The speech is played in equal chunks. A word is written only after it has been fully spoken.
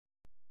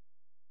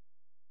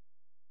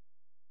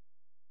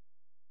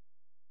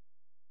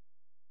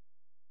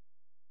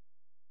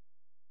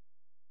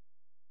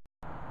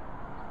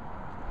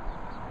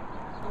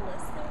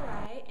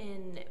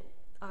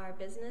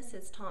business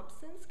is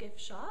Thompson's Gift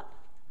Shop.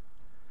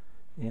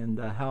 And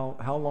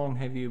how long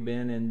have you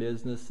been in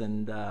business,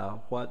 and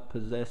what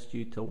possessed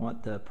you to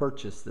want to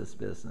purchase this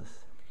business?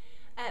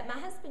 My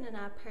husband and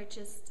I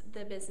purchased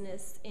the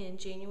business in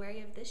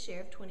January of this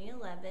year of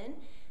 2011.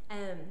 I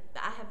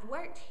have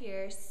worked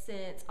here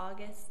since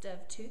August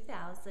of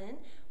 2000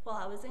 while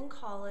I was in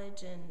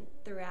college and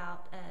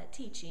throughout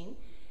teaching.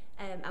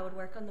 I would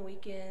work on the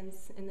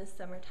weekends in the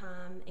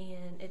summertime,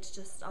 and it's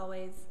just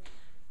always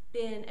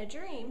been a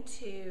dream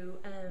to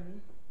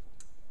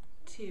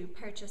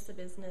purchase a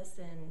business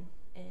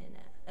in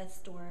a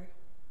store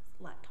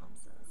like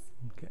Thompson's.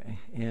 Okay,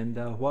 and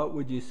what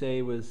would you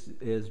say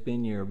has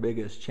been your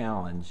biggest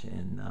challenge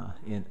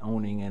in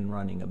owning and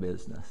running a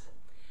business?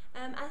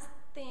 I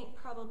think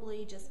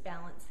probably just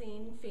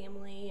balancing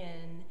family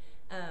and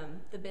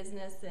the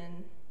business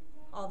and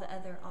all the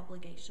other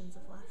obligations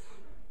of life.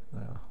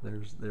 Well,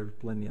 there's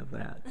plenty of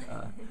that.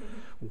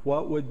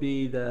 What would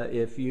be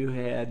if you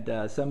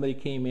had somebody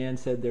came in,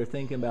 said they're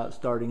thinking about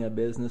starting a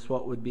business,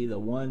 what would be the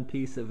one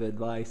piece of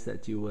advice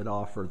that you would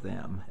offer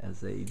them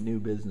as a new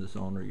business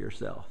owner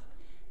yourself?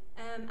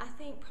 I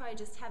think probably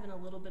just having a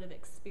little bit of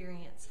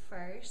experience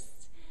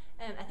first.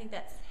 I think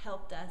that's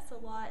helped us a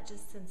lot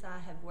just since I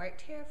have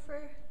worked here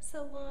for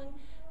so long,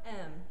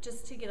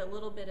 just to get a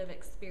little bit of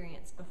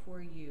experience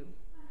before you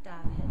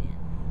dive head in.